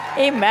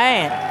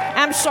Amen.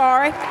 I'm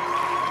sorry.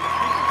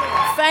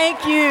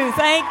 Thank you,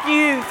 thank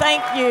you,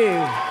 thank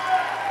you.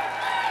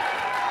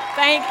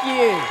 Thank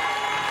you.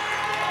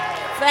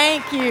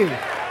 Thank you.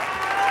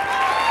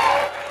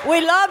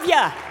 We love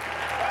you.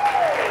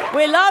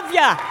 We love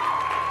you.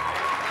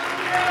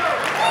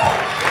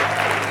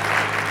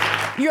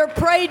 You're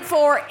prayed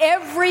for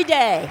every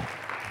day.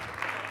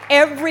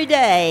 Every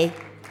day,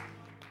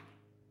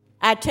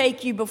 I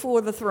take you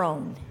before the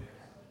throne.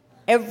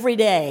 Every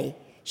day,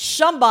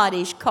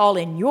 somebody's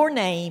calling your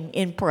name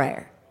in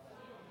prayer.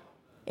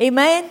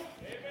 Amen?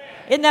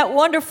 Isn't that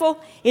wonderful?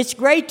 It's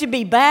great to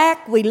be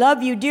back. We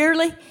love you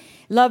dearly.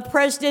 Love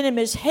President and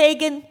Ms.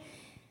 Hagan.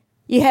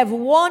 You have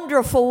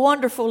wonderful,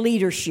 wonderful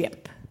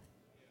leadership.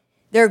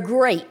 They're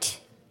great.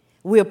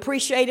 We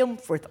appreciate them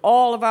with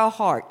all of our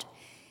heart.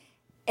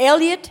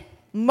 Elliot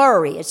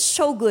Murray, it's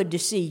so good to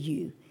see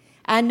you.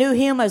 I knew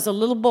him as a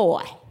little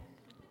boy.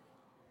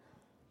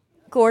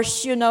 Of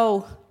course, you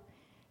know,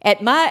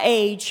 at my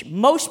age,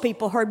 most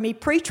people heard me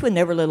preach when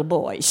they were little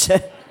boys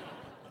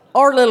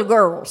or little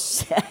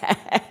girls.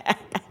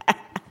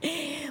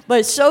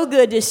 But it's so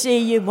good to see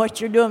you and what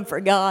you're doing for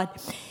God.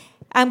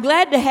 I'm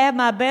glad to have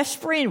my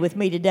best friend with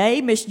me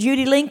today, Miss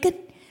Judy Lincoln.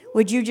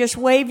 Would you just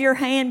wave your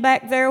hand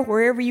back there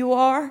wherever you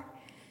are?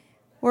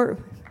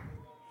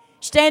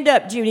 Stand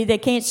up, Judy. They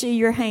can't see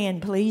your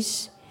hand,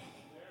 please.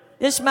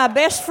 This is my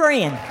best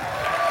friend.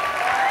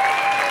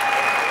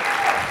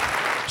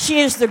 She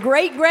is the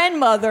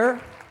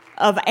great-grandmother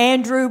of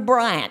Andrew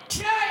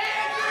Bryant.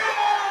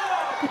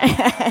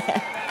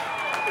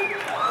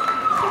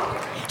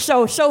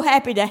 So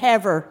happy to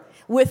have her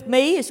with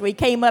me as we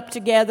came up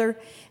together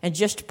and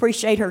just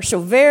appreciate her so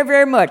very,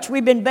 very much.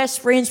 We've been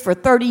best friends for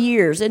 30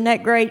 years. Isn't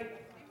that great?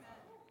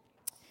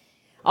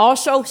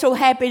 Also, so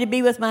happy to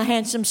be with my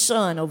handsome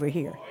son over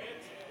here.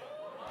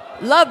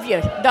 Love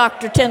you,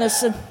 Dr.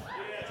 Tennyson.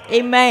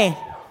 Amen.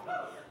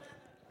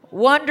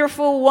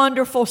 Wonderful,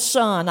 wonderful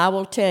son, I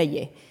will tell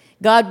you.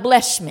 God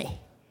bless me.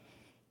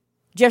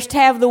 Just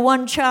have the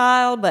one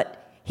child,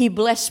 but he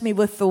blessed me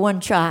with the one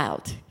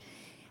child.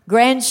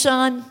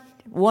 Grandson,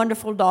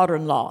 wonderful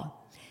daughter-in-law.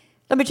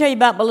 Let me tell you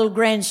about my little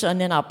grandson,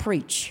 then I'll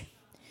preach.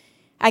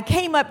 I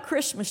came up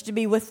Christmas to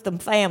be with the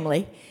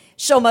family,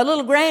 so my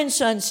little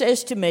grandson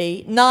says to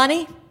me,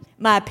 Nani,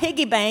 my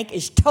piggy bank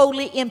is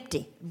totally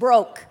empty,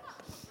 broke.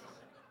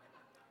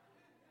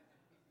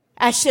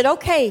 I said,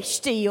 okay,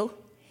 Steele,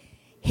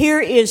 here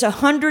is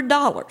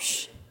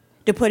 $100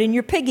 to put in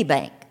your piggy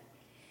bank.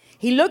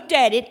 He looked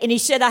at it and he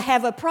said, I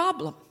have a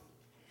problem.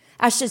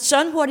 I said,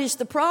 son, what is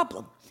the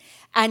problem?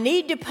 I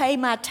need to pay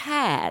my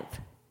tithe,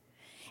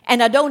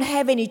 and I don't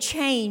have any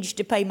change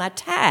to pay my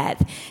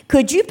tithe.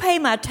 Could you pay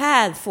my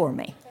tithe for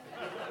me?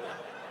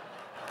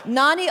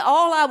 Nani,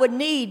 all I would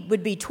need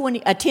would be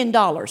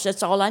 $10.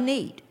 That's all I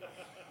need.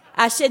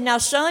 I said, now,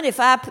 son, if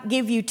I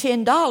give you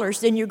 $10,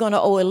 then you're going to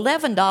owe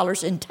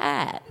 $11 in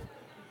tithe.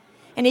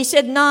 And he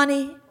said,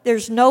 Nani,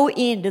 there's no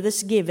end to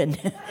this giving.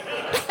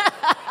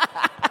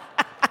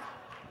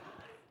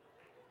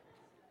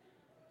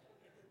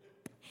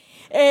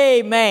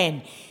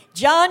 Amen.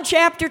 John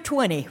chapter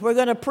 20. We're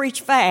going to preach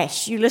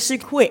fast. You listen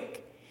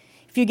quick.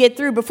 If you get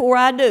through before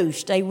I do,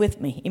 stay with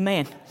me.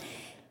 Amen.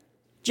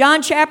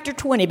 John chapter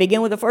 20,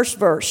 begin with the first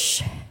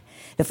verse.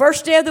 The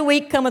first day of the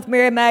week cometh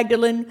Mary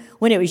Magdalene,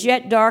 when it was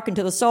yet dark,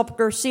 unto the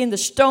sepulchre, seeing the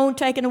stone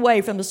taken away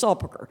from the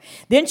sepulchre.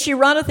 Then she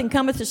runneth and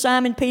cometh to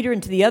Simon Peter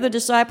and to the other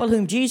disciple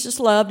whom Jesus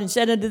loved, and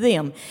said unto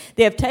them,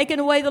 They have taken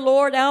away the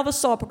Lord out of the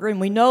sepulchre, and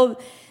we know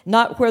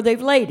not where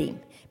they've laid him.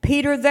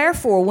 Peter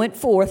therefore went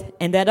forth,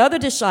 and that other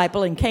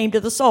disciple, and came to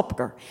the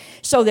sepulchre.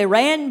 So they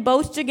ran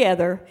both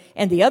together,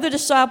 and the other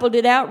disciple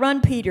did outrun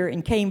Peter,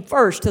 and came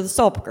first to the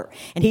sepulchre.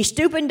 And he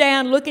stooping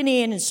down, looking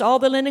in, and saw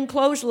the linen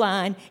clothes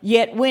lying,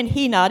 yet went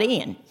he not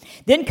in.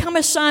 Then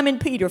cometh Simon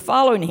Peter,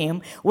 following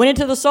him, went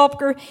into the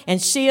sepulchre, and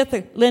seeth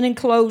the linen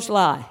clothes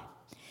lie.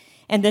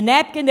 And the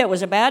napkin that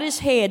was about his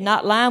head,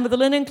 not lying with the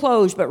linen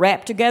clothes, but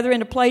wrapped together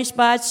in a place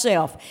by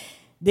itself.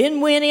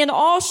 Then went in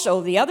also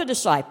the other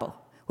disciple,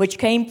 which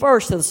came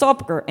first to the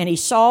sepulchre, and he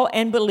saw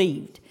and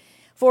believed.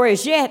 For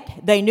as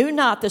yet they knew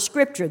not the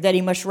scripture, that he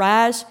must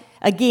rise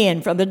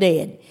again from the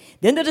dead.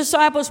 Then the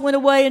disciples went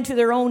away into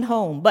their own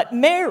home. But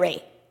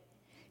Mary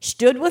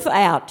stood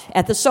without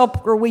at the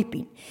sepulchre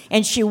weeping.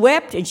 And she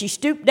wept, and she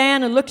stooped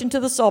down and looked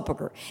into the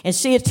sepulchre, and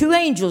seeth two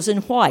angels in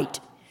white,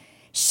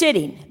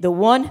 sitting, the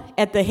one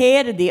at the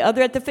head and the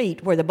other at the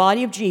feet, where the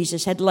body of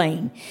Jesus had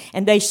lain.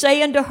 And they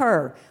say unto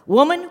her,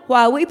 Woman,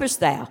 why weepest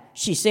thou?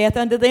 She saith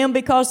unto them,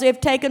 Because they have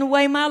taken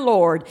away my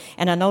Lord,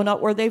 and I know not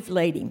where they've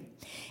laid him.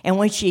 And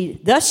when she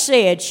thus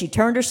said, she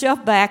turned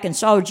herself back and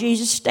saw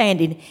Jesus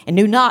standing, and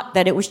knew not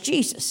that it was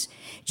Jesus.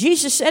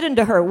 Jesus said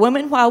unto her,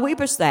 Woman, why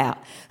weepest thou?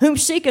 Whom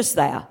seekest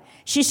thou?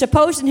 She,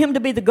 supposing him to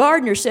be the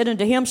gardener, said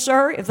unto him,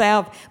 Sir, if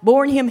thou have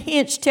borne him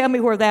hence, tell me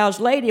where thou hast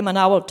laid him, and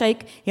I will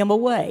take him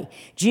away.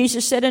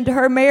 Jesus said unto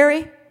her,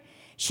 Mary.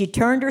 She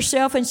turned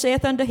herself and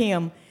saith unto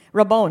him,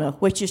 Rabboni,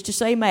 which is to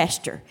say,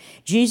 Master.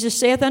 Jesus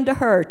saith unto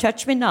her,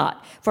 Touch me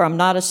not, for I am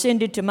not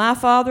ascended to my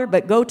Father,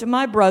 but go to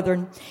my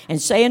brethren,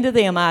 and say unto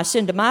them, I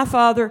ascend to my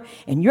Father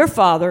and your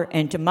Father,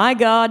 and to my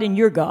God and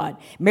your God.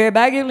 Mary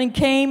Magdalene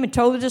came and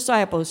told the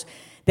disciples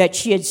that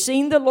she had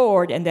seen the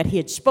Lord, and that he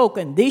had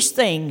spoken these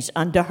things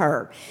unto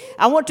her.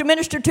 I want to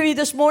minister to you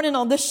this morning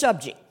on this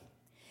subject.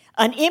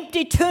 An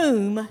empty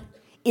tomb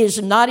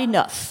is not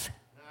enough.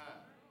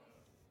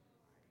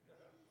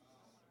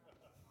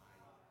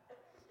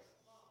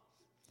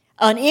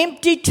 An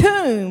empty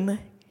tomb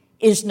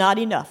is not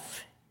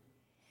enough.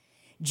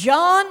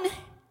 John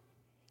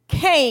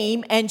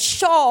came and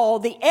saw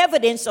the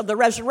evidence of the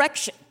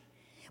resurrection,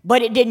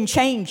 but it didn't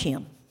change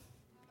him.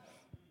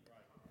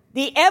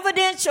 The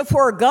evidence of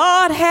where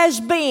God has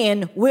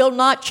been will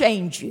not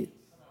change you.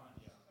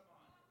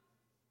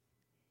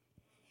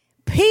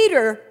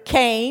 Peter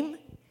came,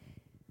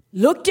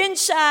 looked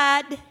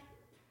inside,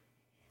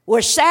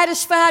 was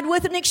satisfied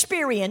with an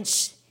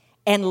experience,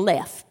 and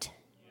left.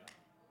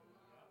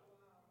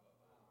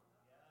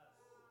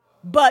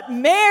 But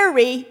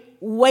Mary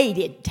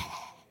waited.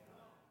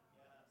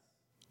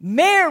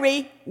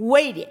 Mary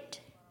waited.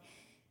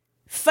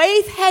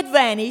 Faith had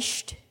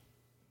vanished.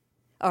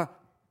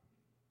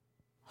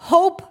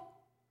 Hope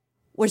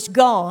was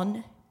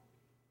gone.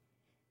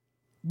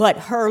 But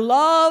her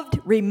love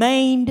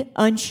remained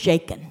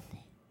unshaken.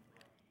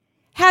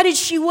 How did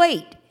she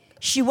wait?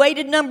 She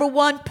waited, number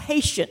one,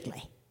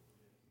 patiently.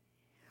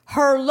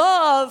 Her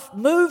love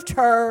moved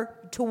her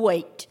to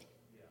wait.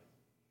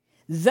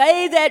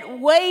 They that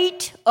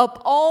wait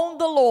upon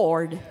the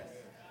Lord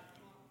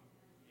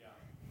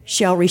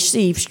shall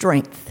receive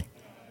strength.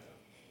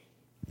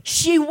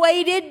 She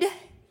waited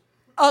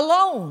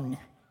alone.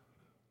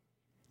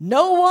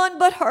 No one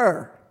but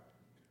her.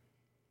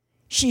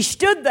 She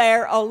stood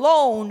there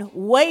alone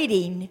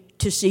waiting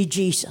to see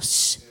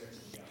Jesus.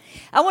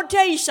 I want to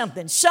tell you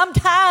something.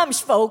 Sometimes,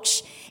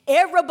 folks,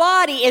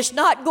 everybody is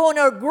not going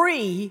to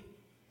agree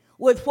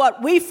with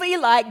what we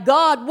feel like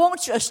God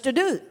wants us to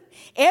do.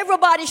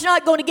 Everybody's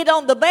not going to get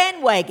on the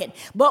bandwagon.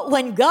 But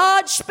when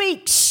God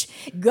speaks,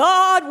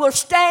 God will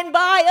stand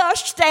by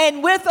us,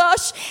 stand with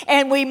us,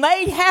 and we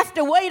may have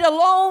to wait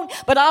alone,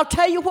 but I'll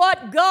tell you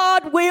what,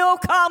 God will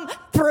come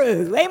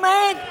through.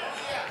 Amen?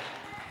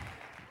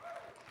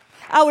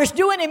 I was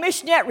doing a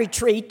missionary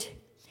retreat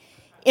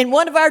in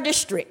one of our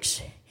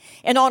districts,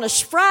 and on a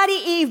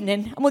Friday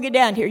evening, I'm going to get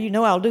down here, you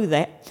know I'll do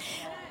that.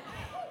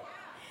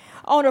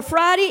 On a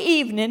Friday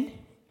evening,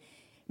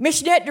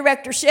 missionary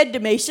director said to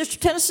me, Sister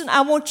Tennyson,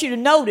 I want you to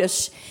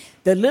notice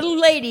the little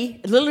lady,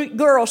 the little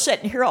girl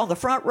sitting here on the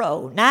front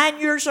row, 9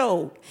 years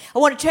old. I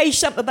want to tell you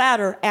something about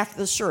her after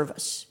the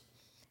service.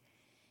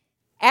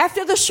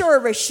 After the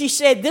service, she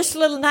said this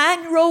little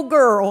 9-year-old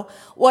girl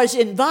was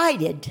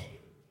invited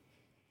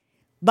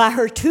by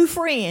her two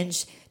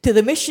friends to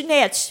the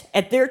missionettes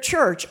at their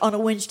church on a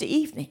Wednesday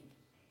evening.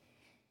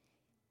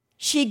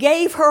 She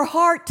gave her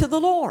heart to the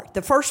Lord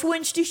the first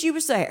Wednesday she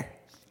was there.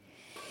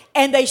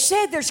 And they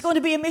said there's going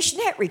to be a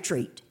missionette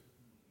retreat.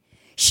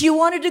 She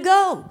wanted to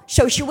go.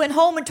 So she went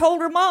home and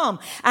told her mom,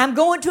 I'm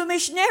going to a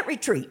missionette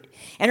retreat.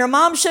 And her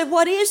mom said,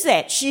 what is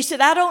that? She said,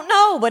 I don't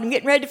know, but I'm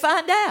getting ready to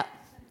find out.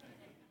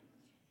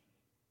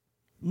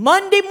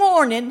 Monday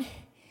morning,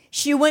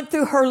 she went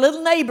through her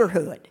little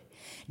neighborhood,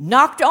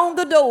 knocked on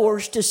the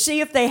doors to see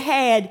if they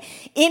had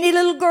any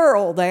little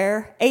girl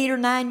there, 8 or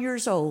 9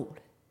 years old,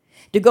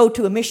 to go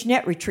to a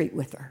missionette retreat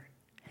with her.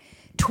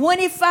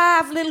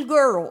 25 little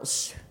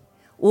girls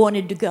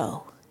wanted to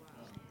go.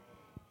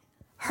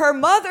 Her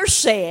mother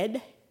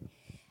said,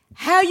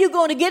 how are you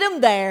going to get them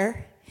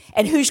there,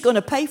 and who's going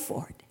to pay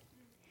for it?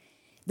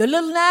 The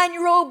little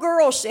 9-year-old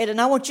girl said,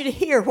 and I want you to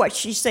hear what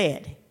she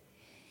said,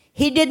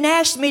 he didn't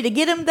ask me to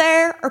get them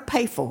there or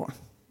pay for them.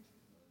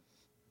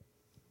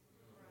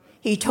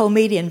 He told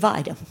me to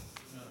invite them.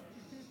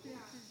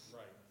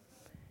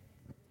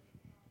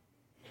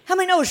 How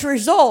many knows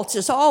results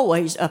is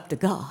always up to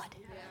God?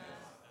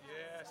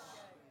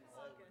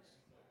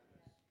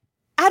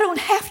 I don't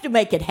have to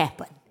make it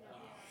happen.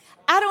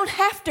 I don't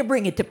have to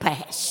bring it to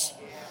pass.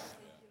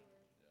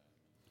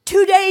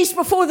 2 days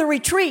before the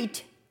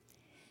retreat,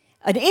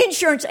 an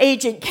insurance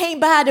agent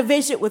came by to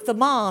visit with the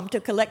mom to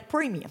collect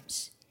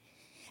premiums.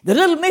 The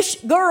little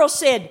girl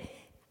said,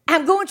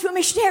 I'm going to a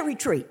missionary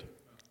retreat.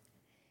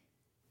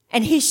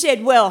 And he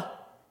said, well,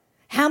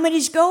 how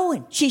many's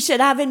going? She said,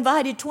 I've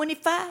invited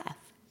 25.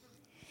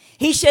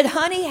 He said,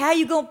 honey, how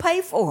you going to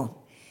pay for them?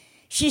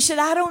 She said,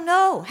 I don't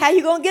know. How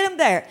you going to get them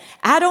there?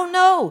 I don't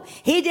know.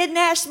 He didn't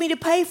ask me to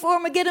pay for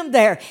them or get them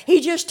there.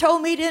 He just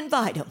told me to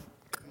invite them.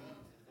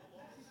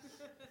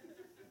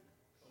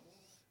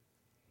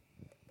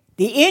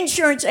 The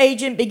insurance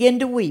agent began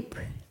to weep.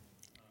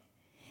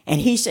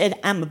 And he said,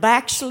 I'm a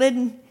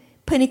backslidden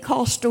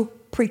Pentecostal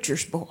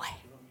preacher's boy.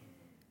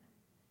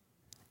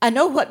 I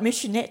know what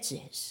missionettes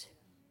is.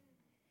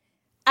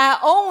 I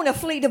own a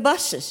fleet of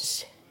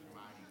buses.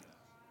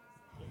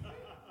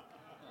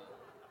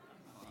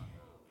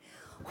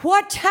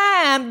 What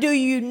time do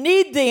you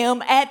need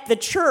them at the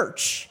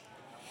church?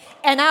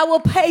 and I will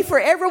pay for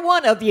every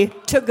one of you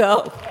to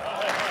go.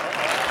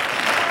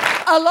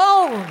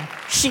 Alone,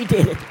 she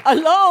did it.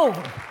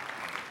 Alone.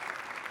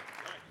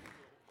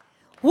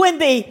 When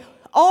the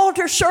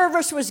altar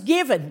service was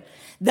given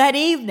that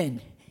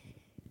evening,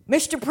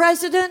 Mr.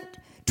 President,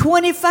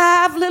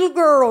 25 little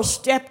girls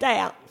stepped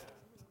out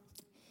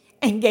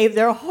and gave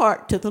their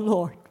heart to the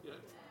Lord.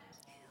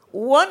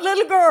 One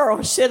little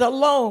girl said,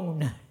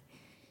 alone,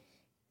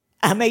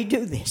 I may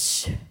do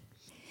this,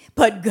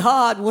 but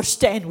God will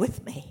stand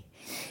with me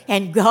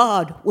and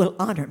God will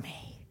honor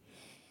me.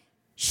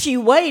 She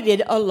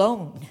waited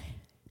alone.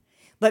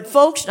 But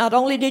folks, not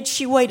only did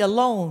she wait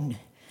alone,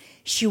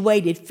 she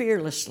waited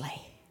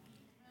fearlessly.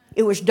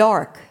 It was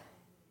dark.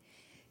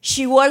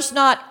 She was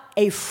not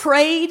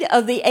afraid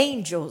of the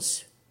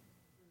angels,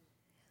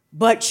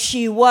 but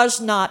she was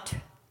not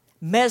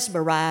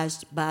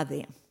mesmerized by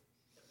them.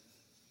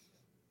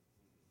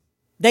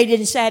 They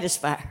didn't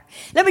satisfy her.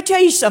 Let me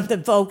tell you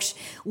something, folks.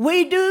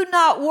 We do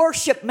not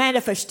worship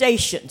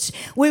manifestations.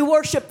 We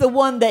worship the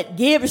one that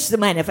gives the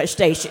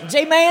manifestations.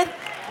 Amen?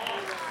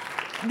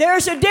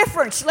 There's a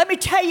difference, let me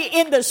tell you,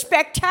 in the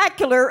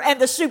spectacular and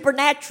the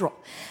supernatural.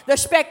 The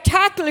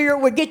spectacular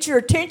will get your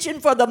attention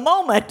for the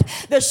moment.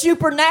 The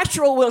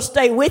supernatural will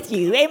stay with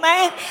you.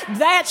 Amen?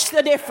 That's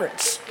the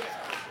difference.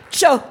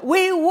 So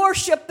we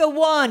worship the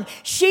one.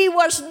 She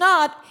was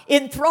not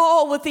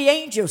enthralled with the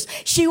angels.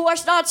 She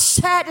was not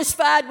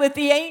satisfied with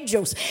the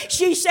angels.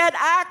 She said,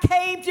 I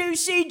came to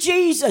see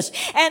Jesus,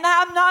 and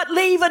I'm not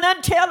leaving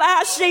until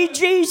I see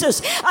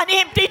Jesus. An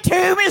empty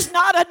tomb is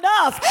not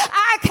enough.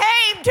 I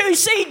came to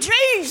see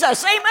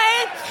Jesus.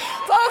 Amen?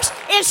 Folks,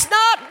 it's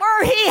not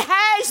where he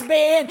has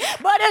been,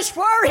 but it's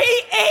where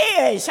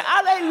he is.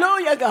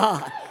 Hallelujah,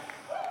 God.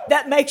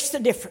 That makes the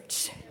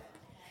difference.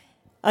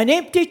 An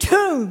empty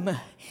tomb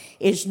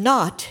is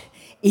not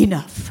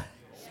enough.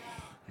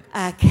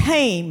 I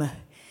came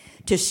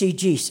to see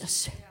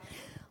Jesus.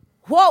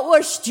 What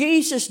was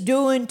Jesus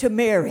doing to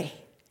Mary?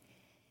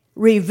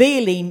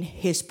 Revealing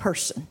his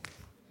person.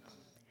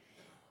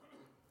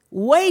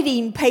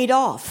 Waiting paid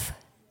off.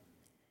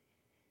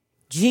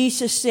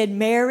 Jesus said,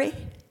 Mary.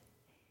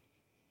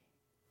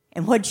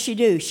 And what did she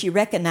do? She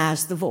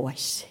recognized the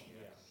voice.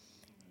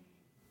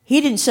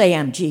 He didn't say,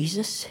 I'm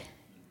Jesus.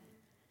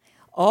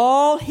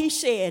 All he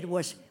said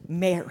was,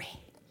 Mary.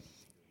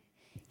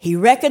 He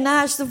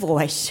recognized the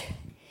voice.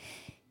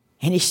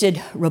 And he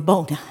said,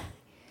 Rabboni,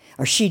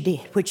 or she did,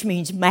 which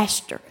means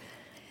master.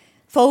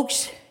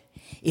 Folks,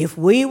 if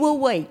we will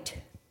wait,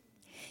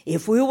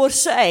 if we will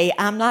say,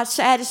 I'm not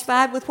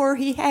satisfied with where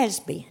he has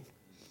been.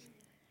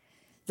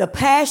 The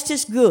past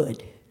is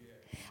good.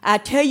 I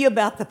tell you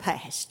about the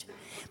past.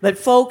 But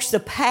folks,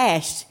 the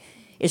past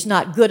is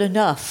not good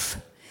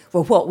enough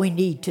for what we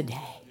need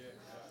today.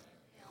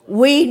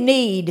 We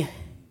need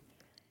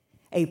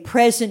a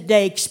present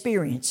day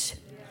experience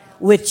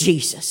with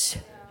Jesus.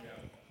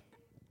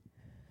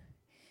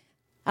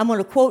 I'm going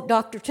to quote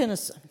Dr.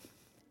 Tennyson.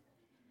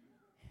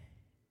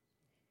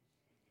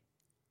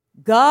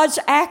 God's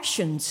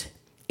actions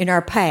in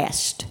our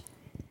past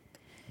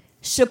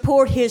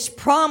support his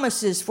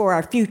promises for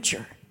our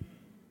future,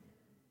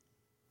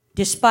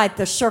 despite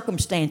the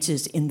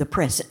circumstances in the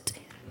present.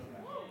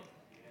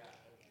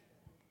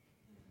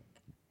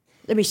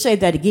 Let me say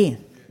that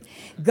again.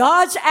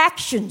 God's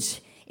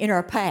actions in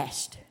our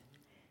past.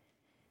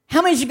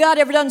 How many of God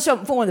ever done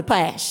something for in the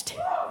past?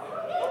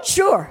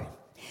 Sure.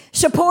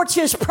 Supports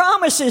his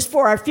promises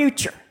for our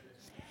future,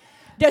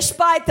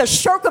 despite the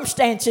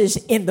circumstances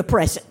in the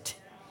present.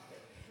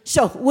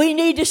 So we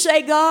need to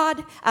say,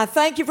 God, I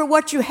thank you for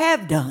what you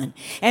have done.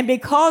 And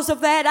because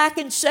of that, I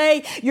can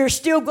say you're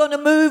still going to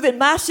move in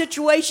my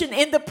situation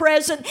in the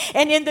present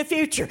and in the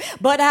future.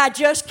 But I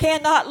just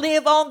cannot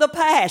live on the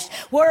past.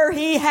 Where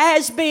he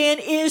has been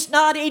is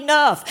not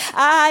enough.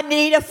 I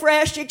need a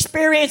fresh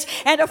experience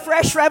and a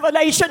fresh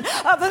revelation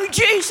of who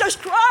Jesus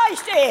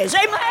Christ is.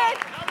 Amen.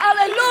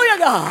 Hallelujah,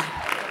 God.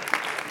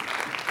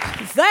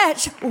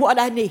 That's what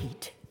I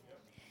need.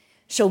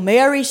 So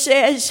Mary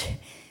says,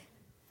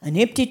 an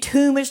empty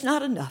tomb is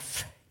not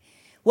enough.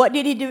 What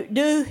did he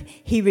do?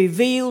 He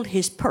revealed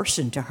his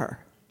person to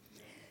her.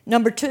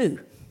 Number 2,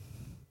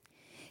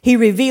 he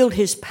revealed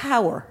his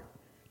power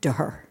to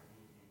her.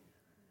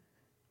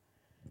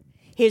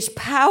 His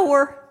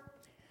power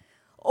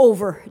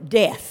over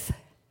death.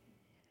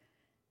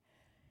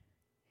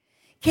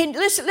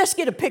 Let's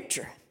get a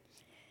picture.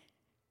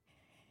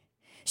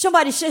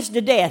 Somebody says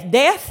to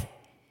death,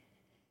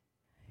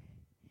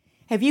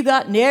 have you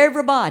gotten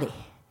everybody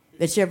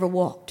that's ever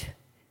walked?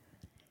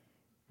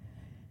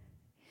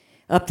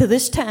 Up to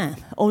this time,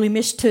 only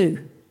missed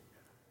 2.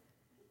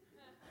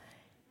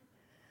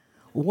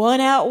 One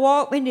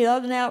outwalked me, the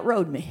other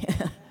outrode me.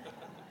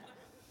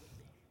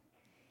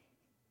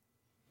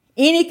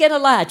 Enoch and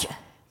Elijah.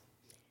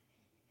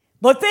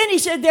 But then he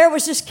said there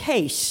was this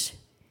case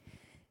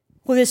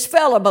with this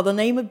fellow by the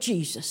name of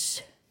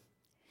Jesus.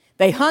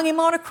 They hung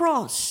him on a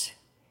cross.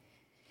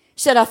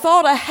 Said, I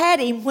thought I had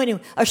him when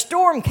a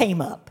storm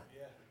came up.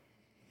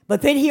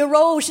 But then he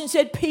arose and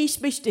said, peace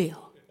be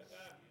still.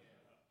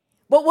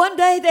 But one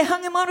day they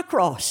hung him on a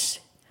cross.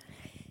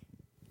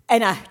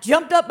 And I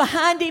jumped up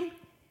behind him,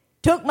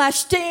 took my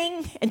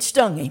sting, and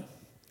stung him.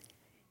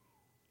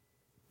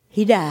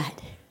 He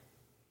died.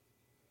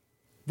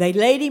 They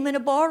laid him in a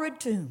borrowed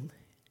tomb.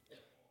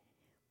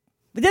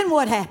 But then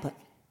what happened?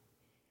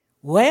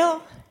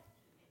 Well,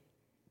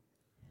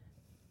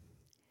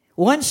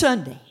 one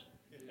Sunday,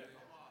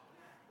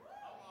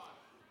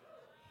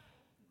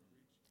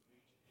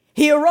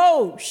 he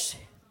arose.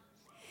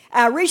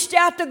 I reached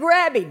out to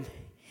grab him.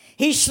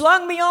 He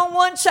slung me on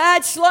one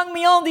side, slung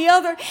me on the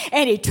other,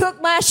 and he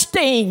took my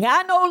sting.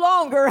 I no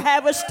longer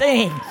have a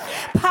sting.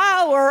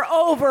 Power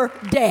over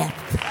death.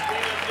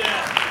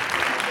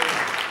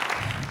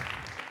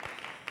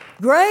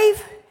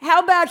 Grave,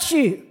 how about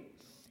you?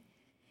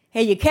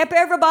 Hey, you kept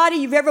everybody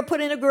you've ever put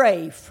in a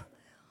grave.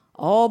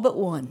 All but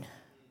one.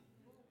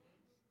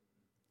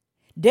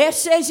 Death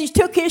says he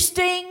took his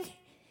sting.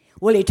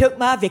 Well, he took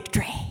my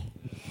victory.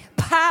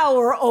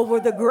 Power over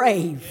the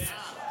grave.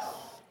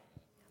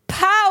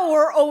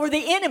 Power over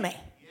the enemy.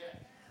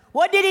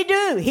 What did he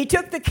do? He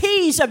took the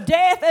keys of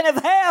death and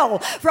of hell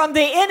from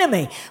the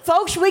enemy.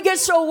 Folks, we get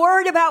so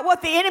worried about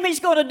what the enemy's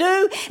going to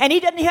do, and he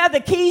doesn't have the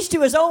keys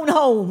to his own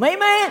home.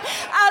 Amen?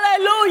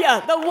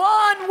 Hallelujah. The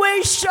one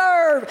we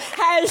serve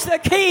has the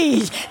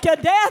keys to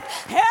death,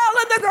 hell,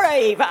 and the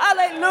grave.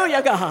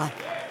 Hallelujah, God.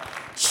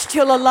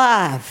 Still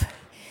alive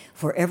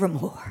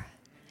forevermore.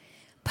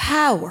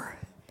 Power.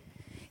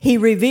 He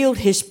revealed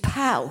his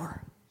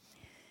power.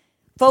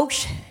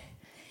 Folks,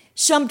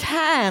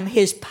 sometime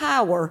his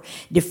power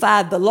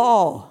defied the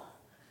law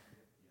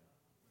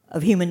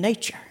of human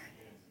nature.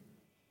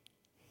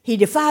 He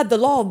defied the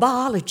law of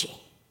biology.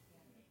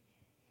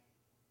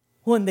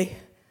 When the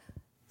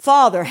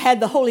Father had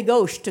the Holy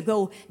Ghost to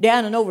go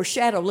down and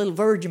overshadow a little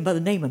virgin by the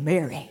name of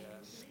Mary.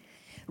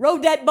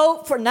 Rode that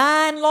boat for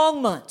 9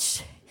 long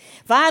months.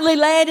 Finally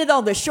landed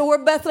on the shore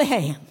of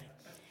Bethlehem.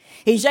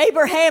 He's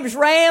Abraham's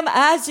ram,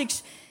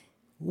 Isaac's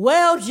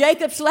well,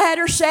 Jacob's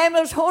ladder,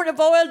 Samuel's horn of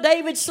oil,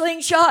 David's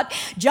slingshot,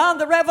 John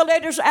the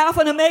Revelator's Alpha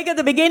and Omega,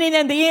 the beginning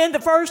and the end,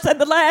 the first and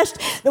the last,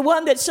 the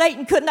one that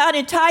Satan could not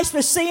entice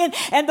with sin,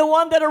 and the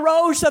one that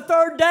arose the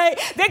third day,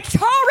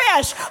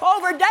 victorious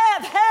over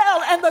death,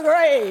 hell, and the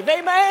grave.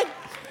 Amen?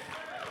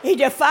 He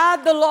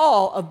defied the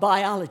law of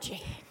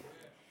biology.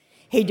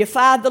 He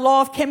defied the law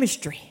of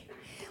chemistry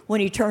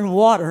when he turned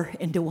water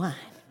into wine.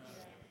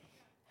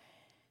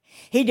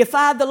 He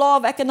defied the law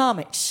of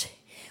economics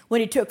when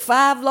he took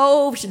 5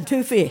 loaves and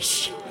 2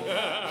 fish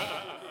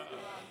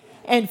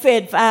and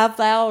fed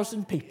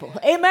 5,000 people.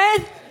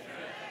 Amen?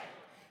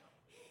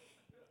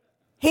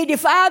 He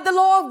defied the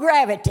law of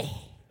gravity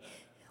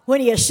when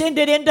he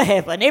ascended into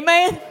heaven.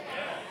 Amen?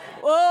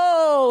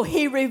 Oh,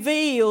 he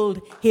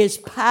revealed his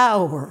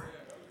power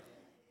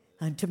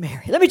unto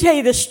Mary. Let me tell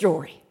you this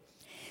story.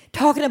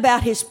 Talking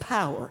about his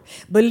power,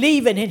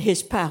 believing in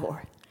his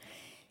power.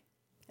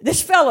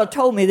 This fellow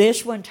told me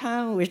this one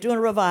time when we was doing a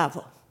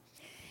revival.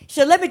 He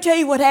said, let me tell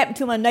you what happened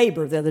to my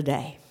neighbor the other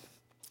day.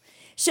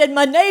 He said,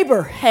 my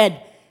neighbor had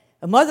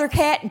a mother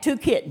cat and 2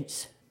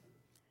 kittens.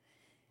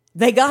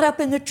 They got up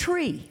in the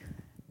tree,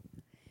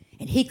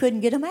 and he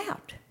couldn't get them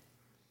out.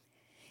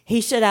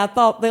 He said, I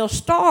thought they'll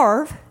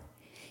starve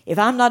if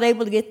I'm not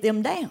able to get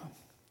them down.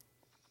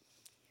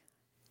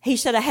 He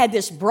said, I had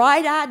this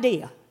bright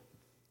idea.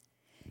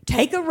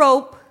 Take a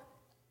rope,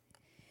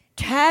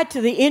 tie it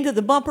to the end of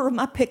the bumper of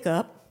my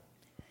pickup,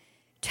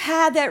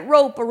 tie that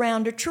rope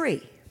around a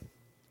tree.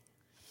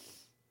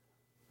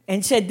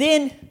 And said,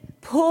 then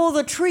pull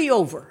the tree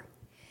over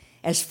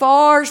as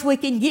far as we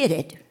can get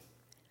it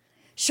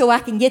so I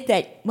can get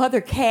that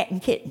mother cat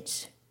and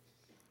kittens.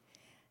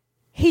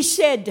 He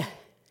said,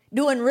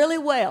 doing really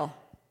well,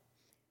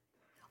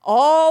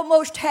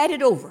 almost had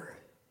it over,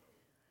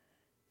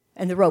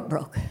 and the rope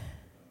broke.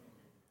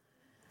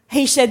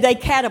 He said they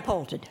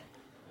catapulted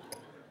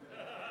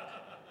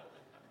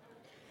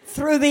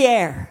through the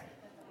air.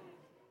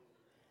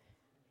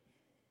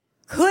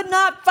 Could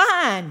not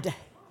find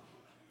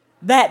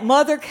that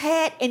mother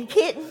cat and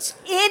kittens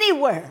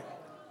anywhere.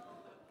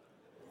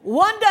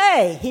 One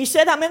day, he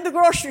said, I'm in the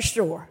grocery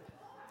store.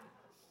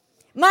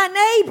 My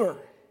neighbor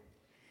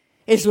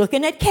is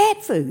looking at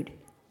cat food.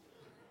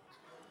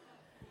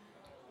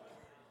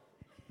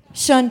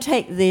 Son,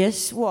 take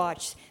this.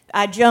 Watch.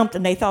 I jumped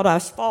and they thought I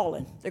was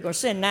falling. They're going to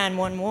send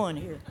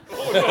 911 here.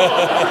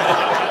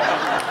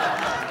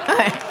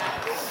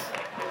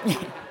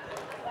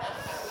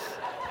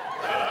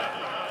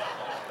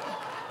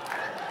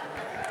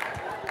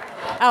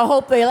 I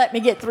hope they let me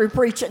get through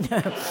preaching.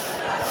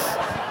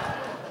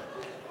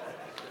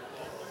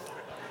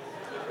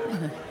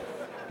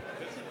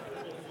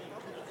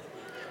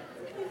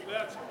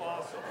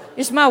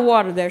 It's my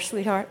water there,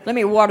 sweetheart. Let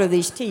me water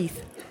these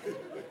teeth.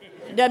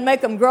 It doesn't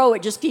make them grow.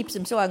 It just keeps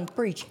them so I can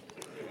preach.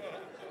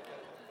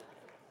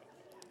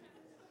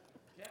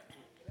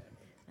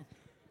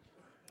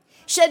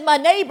 Said my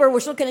neighbor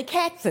was looking at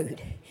cat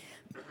food.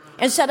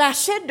 And said, I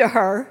said to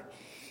her,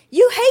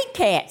 you hate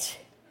cats.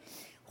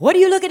 What are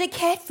you looking at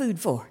cat food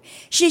for?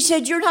 She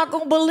said, you're not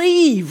going to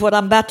believe what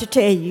I'm about to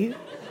tell you.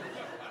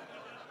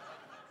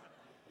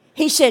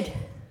 He said,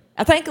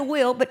 I think I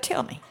will, but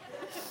tell me.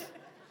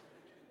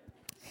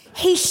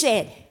 She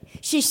said,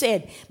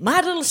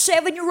 my little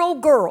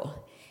 7-year-old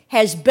girl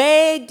has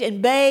begged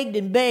and begged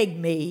and begged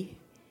me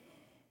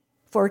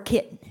for a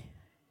kitten.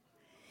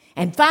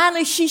 And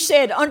finally she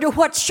said, under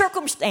what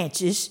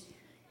circumstances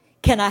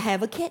can I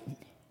have a kitten?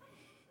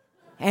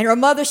 And her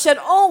mother said,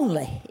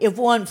 only if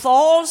one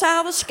falls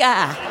out of the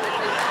sky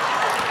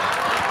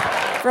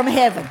from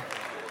heaven.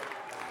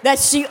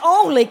 That's the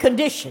only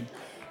condition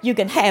you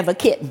can have a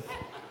kitten.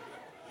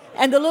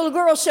 And the little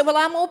girl said, well,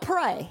 I'm going to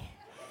pray.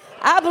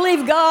 I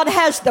believe God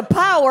has the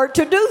power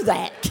to do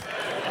that.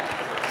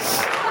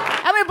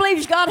 How many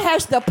believes God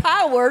has the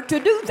power to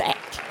do that?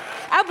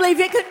 I believe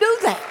He can do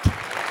that.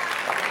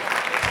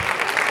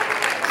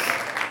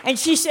 And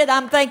she said,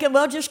 I'm thinking,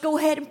 well, just go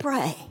ahead and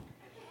pray.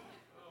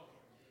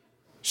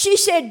 She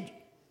said,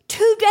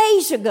 2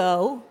 days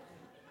ago,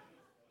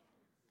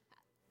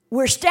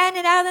 we're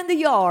standing out in the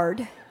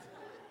yard,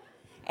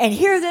 and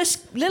here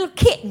this little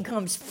kitten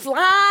comes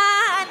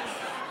flying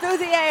through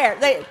the air.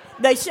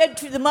 They said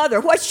to the mother,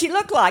 what's she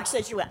look like?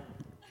 Said she went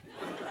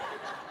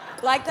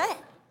like that.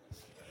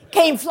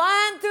 Came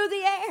flying through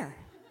the air.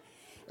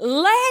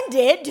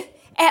 Landed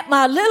at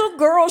my little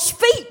girl's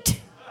feet.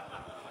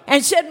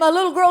 And said, my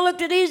little girl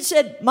looked at it and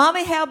said,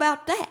 Mommy, how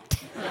about that?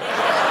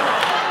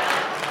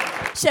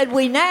 Said,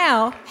 we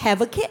now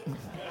have a kitten.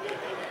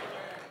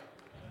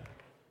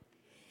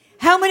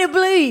 How many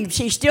believes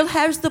He still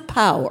has the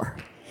power,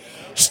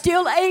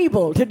 still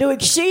able to do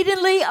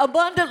exceedingly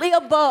abundantly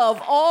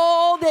above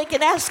all they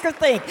can ask or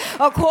think,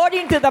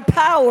 according to the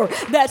power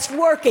that's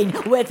working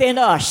within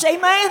us?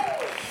 Amen?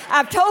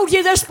 I've told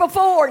you this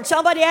before, and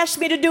somebody asked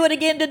me to do it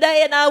again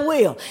today, and I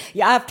will.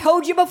 Yeah, I've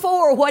told you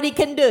before what He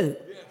can do.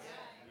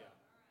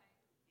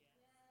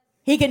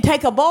 He can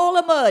take a ball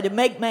of mud and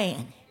make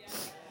man.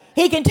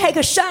 He can take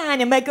a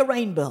sign and make a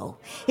rainbow.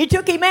 He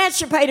took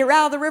Emancipator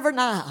out of the River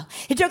Nile.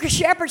 He took a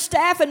shepherd's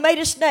staff and made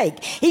a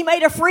snake. He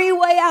made a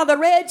freeway out of the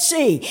Red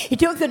Sea. He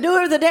took the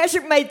dew of the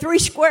desert and made 3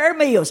 square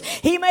meals.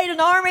 He made an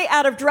army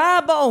out of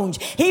dry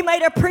bones. He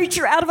made a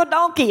preacher out of a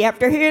donkey.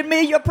 After hearing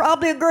me, you'll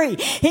probably agree.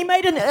 He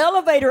made an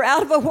elevator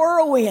out of a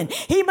whirlwind.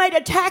 He made a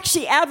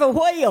taxi out of a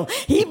whale.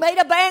 He made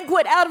a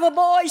banquet out of a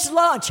boy's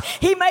lunch.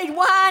 He made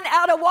wine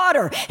out of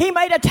water. He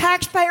made a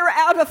taxpayer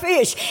out of a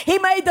fish. He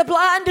made the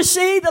blind to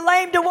see, the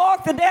lame to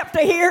walk, the deaf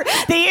to hear,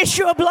 the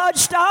issue of blood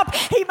stop.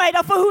 He made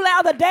a fool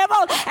out of the devil,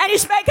 and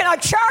He's making a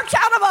church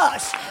out of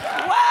us.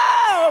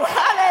 Whoa!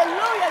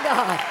 Hallelujah,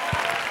 God.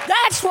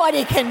 That's what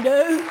He can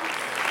do.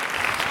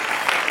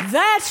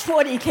 That's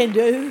what He can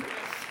do.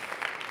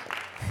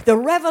 The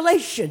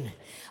revelation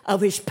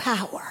of His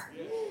power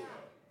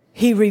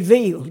He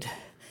revealed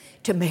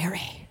to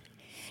Mary.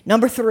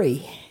 Number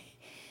 3,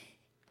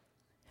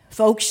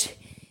 folks,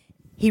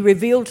 He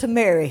revealed to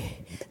Mary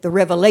the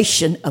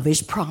revelation of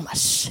His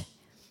promise.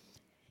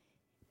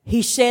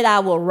 He said, I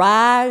will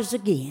rise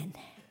again.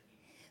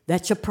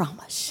 That's a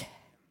promise.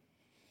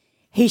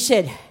 He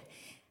said,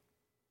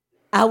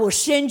 I will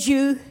send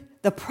you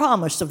the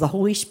promise of the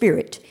Holy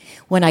Spirit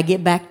when I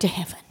get back to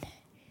heaven.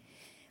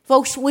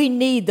 Folks, we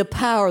need the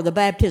power of the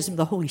baptism of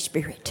the Holy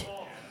Spirit.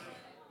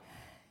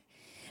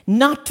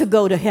 Not to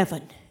go to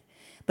heaven,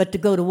 but to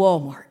go to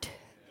Walmart.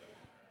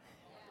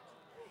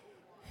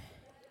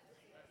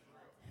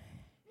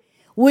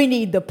 We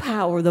need the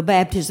power of the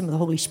baptism of the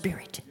Holy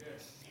Spirit.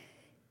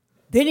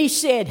 Then He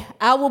said,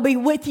 I will be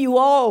with you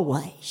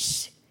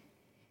always.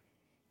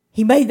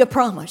 He made the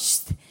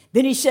promise.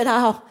 Then He said,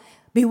 I'll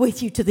be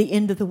with you to the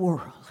end of the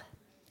world.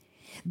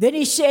 Then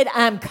He said,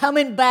 I'm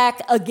coming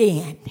back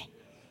again.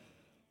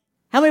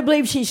 How many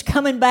believes He's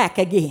coming back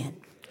again?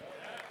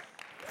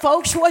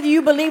 Folks, whether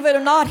you believe it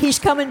or not, He's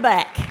coming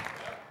back.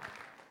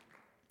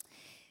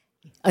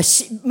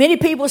 Many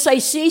people say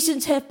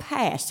seasons have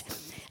passed.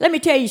 Let me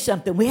tell you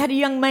something. We had a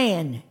young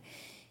man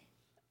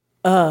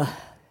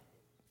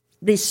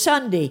this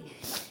Sunday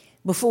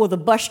before the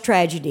bus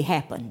tragedy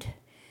happened.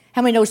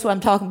 How many knows what I'm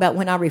talking about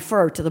when I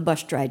refer to the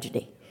bus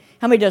tragedy?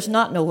 How many does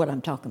not know what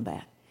I'm talking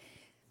about?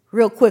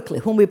 Real quickly,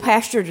 when we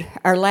pastored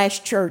our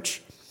last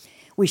church,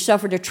 we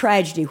suffered a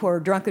tragedy where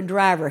a drunken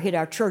driver hit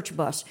our church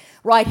bus.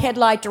 Right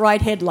headlight to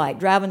right headlight,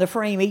 driving the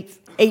frame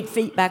 8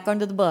 feet back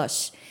under the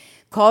bus,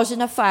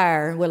 causing a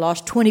fire, and we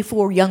lost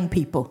 24 young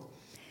people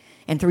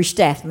and 3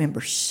 staff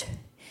members.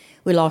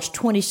 We lost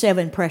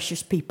 27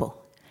 precious people.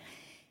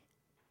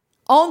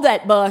 On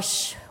that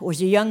bus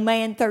was a young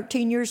man,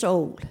 13 years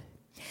old.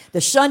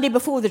 The Sunday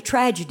before the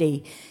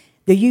tragedy,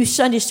 the youth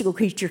Sunday school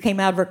teacher came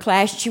out of her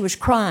class and she was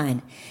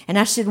crying. And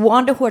I said,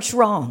 Wanda, what's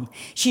wrong?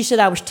 She said,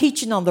 I was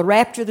teaching on the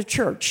rapture of the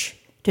church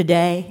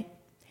today.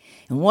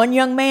 And one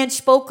young man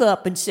spoke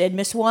up and said,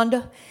 Miss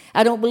Wanda,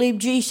 I don't believe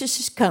Jesus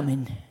is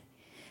coming.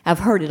 I've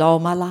heard it all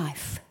my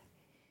life.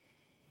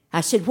 I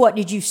said, what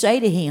did you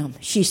say to him?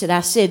 She said,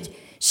 I said,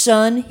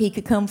 son, he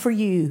could come for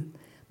you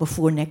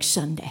before next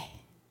Sunday.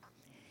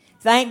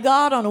 Thank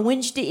God on a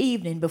Wednesday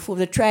evening before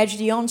the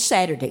tragedy on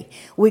Saturday,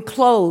 we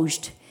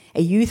closed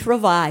a youth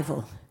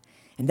revival.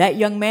 And that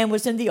young man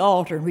was in the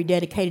altar and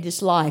rededicated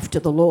his life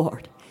to the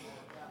Lord.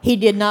 He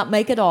did not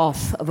make it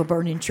off of a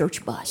burning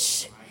church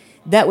bus.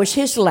 That was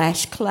his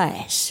last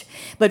class.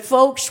 But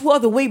folks,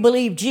 whether we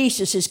believe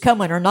Jesus is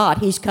coming or not,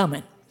 he's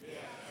coming.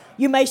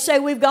 You may say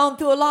we've gone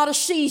through a lot of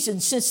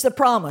seasons since the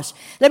promise.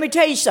 Let me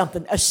tell you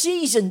something. A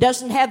season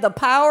doesn't have the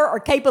power or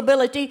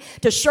capability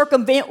to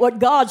circumvent what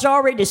God's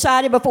already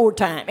decided before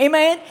time.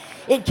 Amen?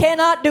 It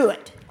cannot do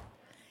it.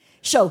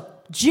 So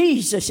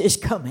Jesus is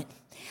coming.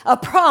 A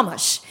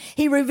promise.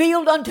 He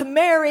revealed unto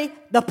Mary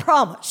the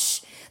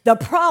promise. The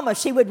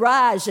promise he would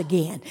rise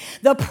again.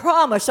 The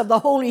promise of the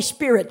Holy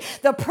Spirit.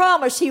 The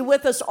promise he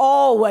with us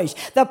always.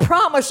 The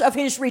promise of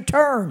his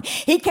return.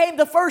 He came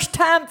the first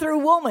time through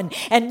woman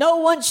and no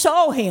one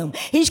saw him.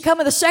 He's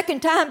coming the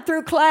second time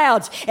through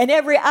clouds and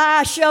every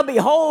eye shall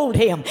behold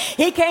him.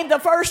 He came the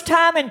first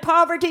time in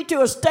poverty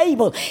to a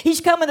stable.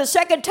 He's coming the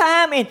second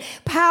time in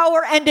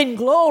power and in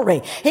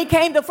glory. He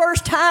came the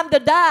first time to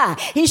die.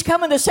 He's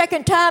coming the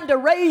second time to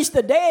raise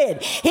the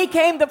dead. He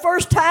came the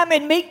first time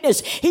in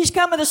meekness. He's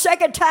coming the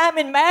second time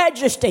in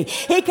majesty.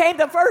 He came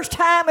the first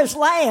time as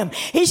lamb.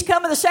 He's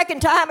coming the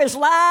second time as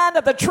lion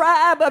of the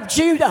tribe of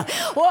Judah.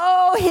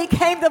 Whoa, he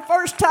came the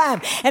first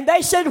time. And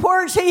they said,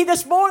 where's he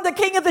that's born the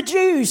King of the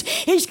Jews?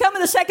 He's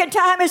coming the second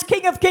time as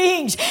King of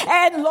Kings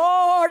and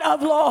Lord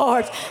of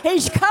Lords.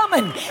 He's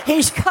coming.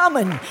 He's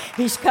coming.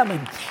 He's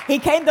coming. He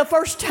came the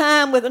first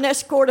time with an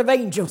escort of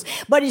angels,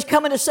 but he's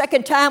coming the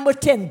second time with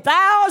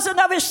 10,000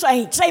 of his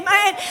saints.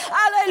 Amen.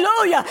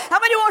 Hallelujah. How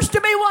many wants to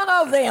be one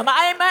of them?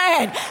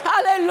 Amen.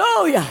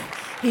 Hallelujah.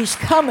 He's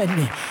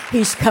coming.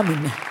 He's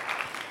coming.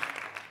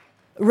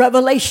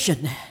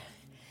 Revelation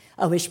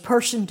of his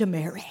person to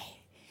Mary.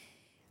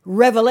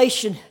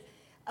 Revelation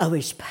of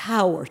his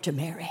power to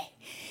Mary.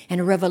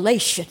 And a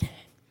revelation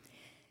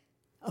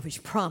of his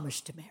promise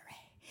to Mary.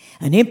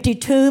 An empty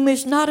tomb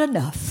is not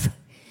enough.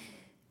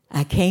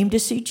 I came to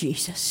see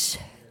Jesus.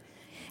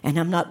 And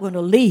I'm not going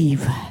to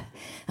leave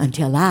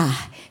until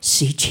I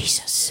see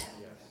Jesus.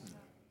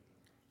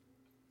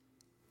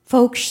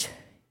 Folks,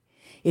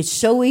 it's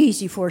so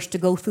easy for us to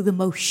go through the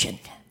motion.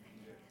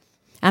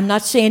 I'm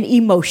not saying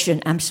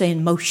emotion, I'm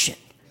saying motion.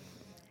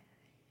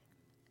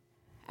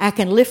 I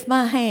can lift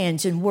my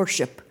hands in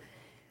worship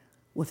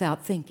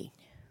without thinking.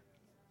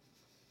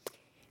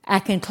 I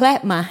can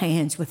clap my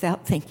hands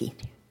without thinking.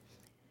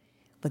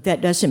 But that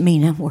doesn't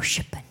mean I'm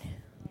worshiping.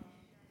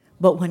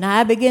 But when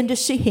I begin to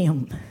see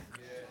him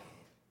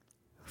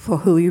for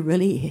who he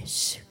really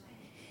is,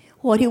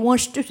 what he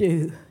wants to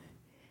do.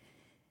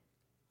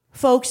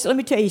 Folks, let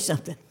me tell you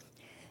something.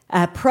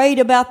 I prayed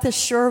about this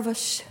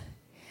service.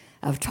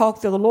 I've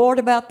talked to the Lord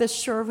about this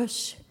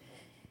service.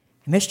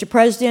 Mr.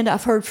 President,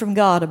 I've heard from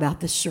God about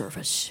this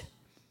service.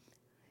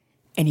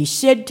 And he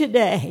said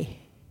today,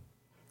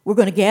 we're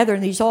going to gather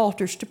in these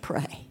altars to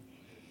pray.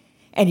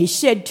 And he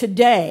said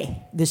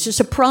today, this is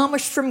a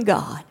promise from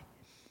God.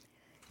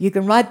 You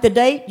can write the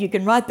date, you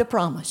can write the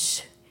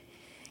promise.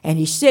 And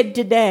he said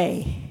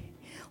today,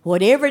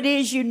 whatever it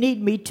is you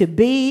need me to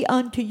be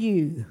unto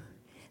you,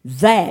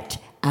 that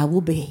I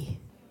will be.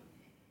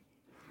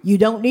 You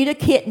don't need a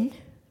kitten.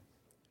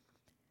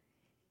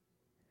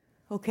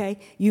 Okay?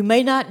 You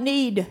may not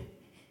need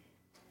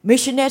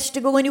missionettes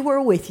to go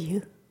anywhere with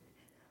you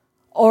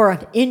or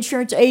an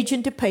insurance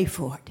agent to pay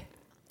for it.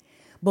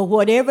 But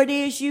whatever it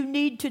is you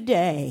need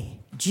today,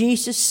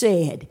 Jesus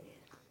said,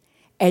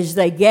 as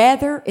they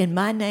gather in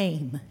my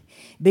name,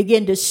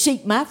 begin to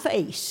seek my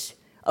face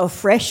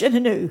afresh and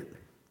anew.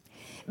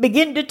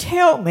 Begin to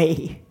tell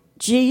me,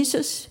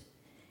 Jesus,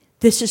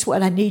 this is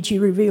what I need you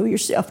to reveal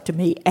yourself to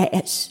me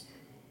as.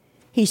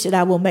 He said,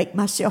 I will make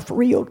myself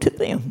real to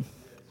them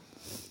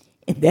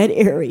in that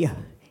area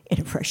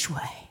in a fresh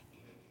way.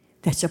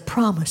 That's a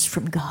promise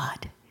from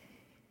God.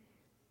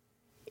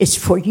 It's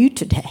for you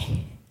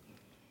today.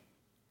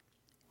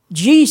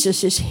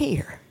 Jesus is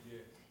here.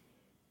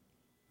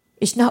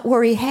 It's not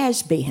where he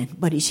has been,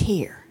 but he's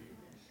here.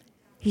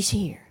 He's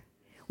here.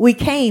 We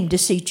came to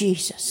see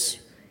Jesus.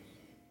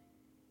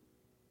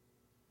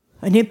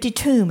 An empty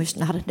tomb is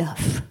not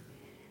enough,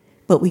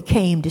 but we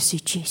came to see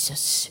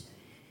Jesus.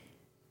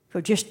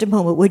 For just a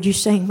moment, would you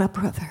sing, my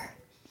brother?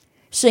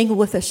 Sing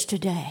with us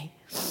today.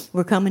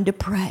 We're coming to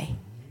pray.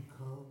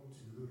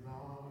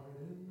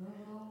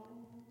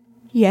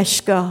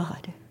 Yes,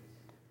 God.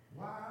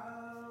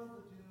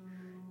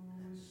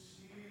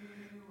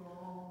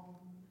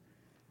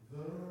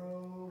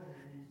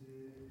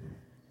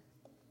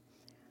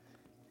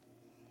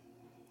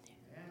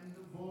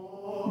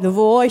 The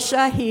voice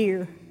I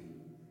hear.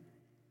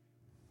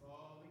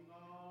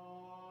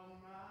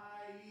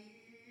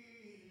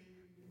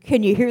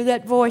 Can you hear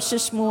that voice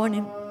this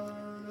morning?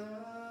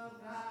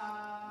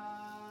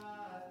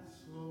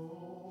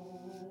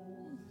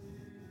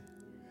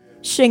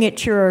 Sing it,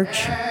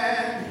 church.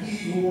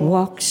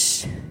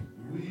 Walks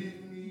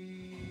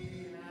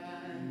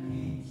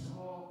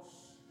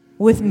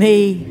with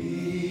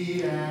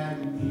me.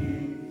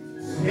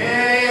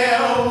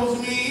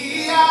 Tells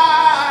me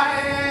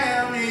I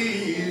am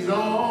his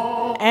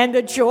own. And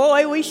the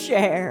joy we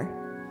share.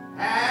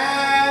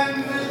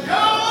 And the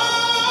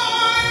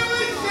joy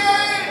we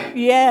share.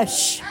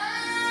 Yes.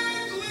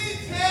 And we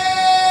tell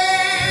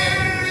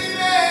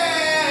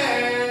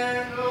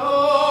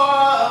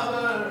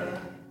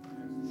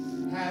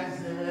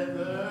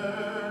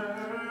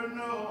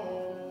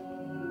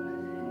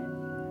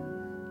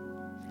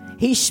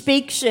He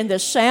speaks in the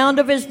sound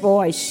of his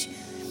voice.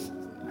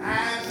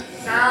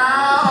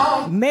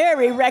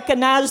 Mary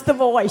recognized the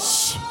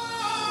voice.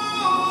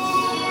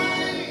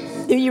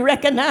 Do you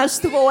recognize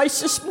the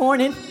voice this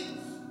morning?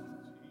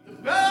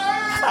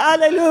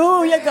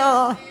 Hallelujah,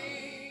 God.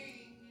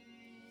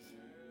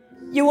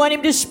 You want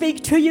him to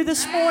speak to you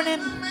this morning?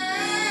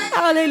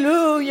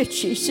 Hallelujah,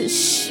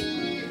 Jesus.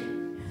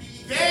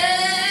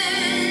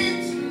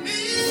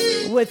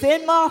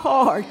 Within my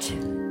heart.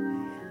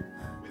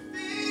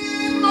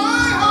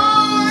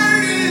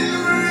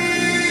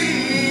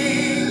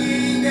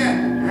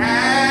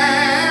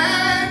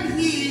 And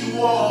he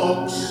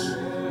walks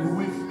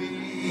with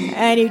me.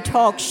 And he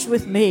talks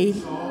with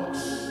me.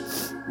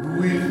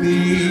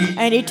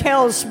 And he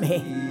tells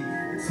me.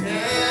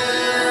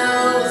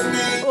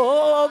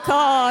 Oh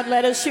God,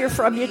 let us hear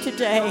from you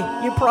today.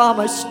 You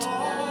promised.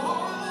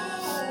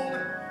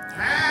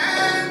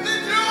 And the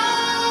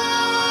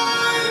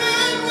joy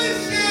that we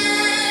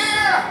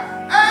share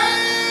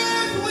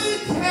as we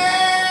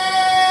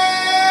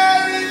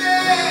tarry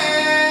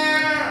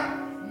there,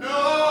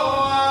 no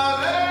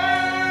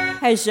other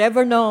has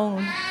ever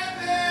known.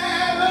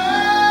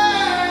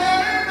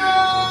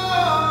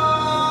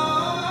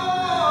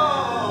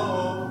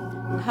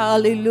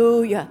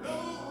 Hallelujah.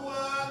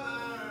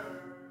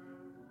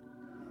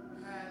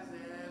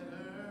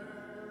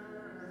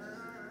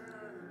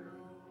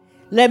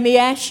 Let me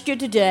ask you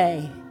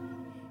today,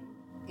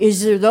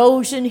 is there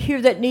those in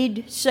here that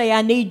say,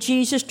 I need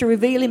Jesus to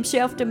reveal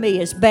himself to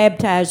me as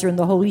baptizer in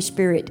the Holy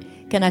Spirit?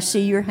 Can I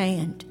see your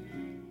hand?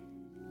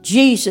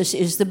 Jesus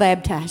is the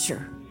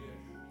baptizer.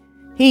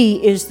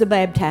 He is the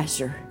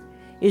baptizer.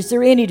 Is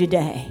there any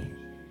today?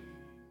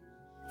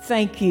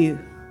 Thank you.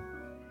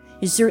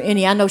 Is there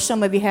any? I know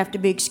some of you have to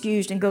be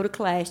excused and go to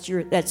class.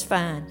 That's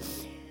fine.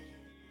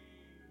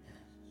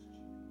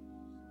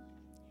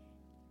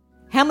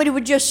 How many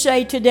would just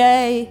say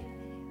today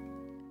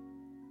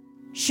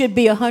should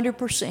be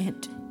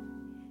 100%?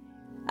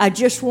 I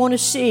just want to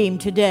see him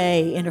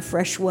today in a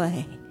fresh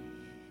way.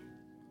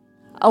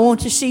 I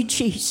want to see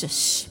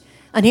Jesus.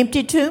 An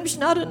empty tomb's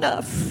not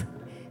enough.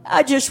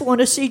 I just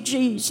want to see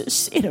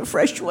Jesus in a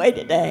fresh way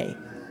today.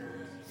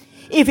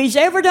 If he's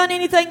ever done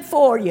anything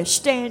for you,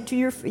 stand to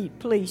your feet,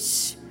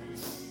 please.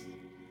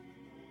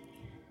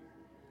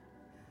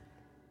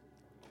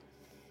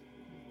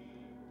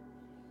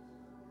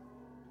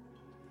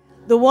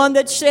 The one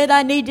that said,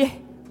 I need to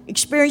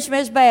experience him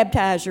as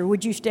baptizer,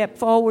 would you step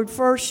forward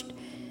first?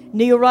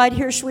 Kneel right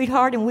here,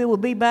 sweetheart, and we will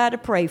be by to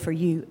pray for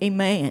you.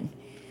 Amen.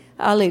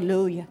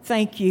 Hallelujah.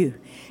 Thank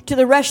you. To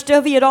the rest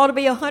of you, it ought to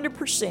be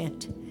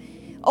 100%.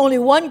 Only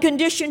one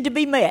condition to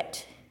be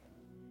met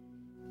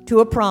to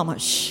a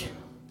promise.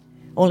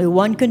 Only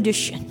one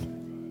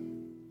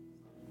condition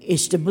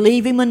is to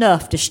believe him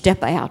enough to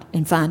step out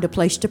and find a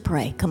place to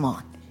pray. Come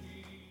on.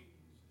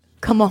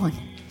 Come on.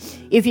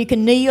 If you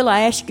can kneel,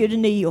 I ask you to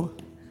kneel.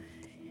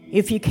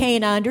 If you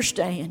can't, I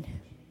understand.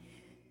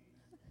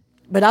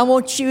 But I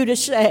want you to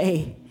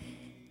say,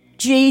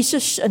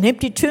 Jesus, an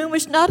empty tomb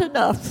is not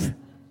enough.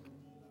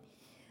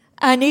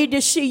 I need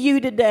to see you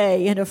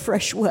today in a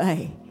fresh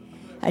way.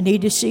 I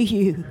need to see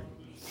you.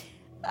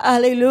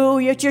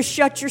 Hallelujah. Just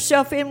shut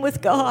yourself in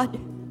with God.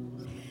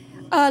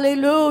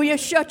 Hallelujah.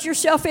 Shut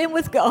yourself in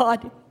with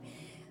God.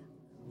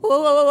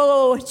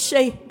 Oh,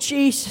 say,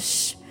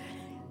 Jesus,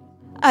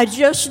 I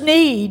just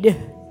need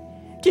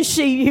to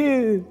see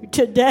you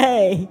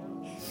today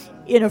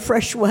in a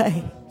fresh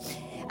way.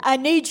 I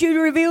need you to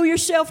reveal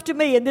yourself to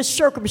me in this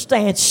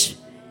circumstance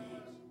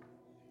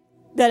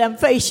that I'm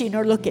facing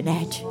or looking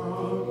at.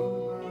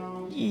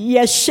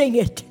 Yes, sing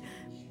it.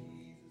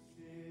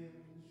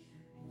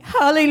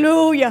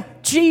 Hallelujah.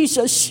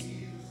 Jesus,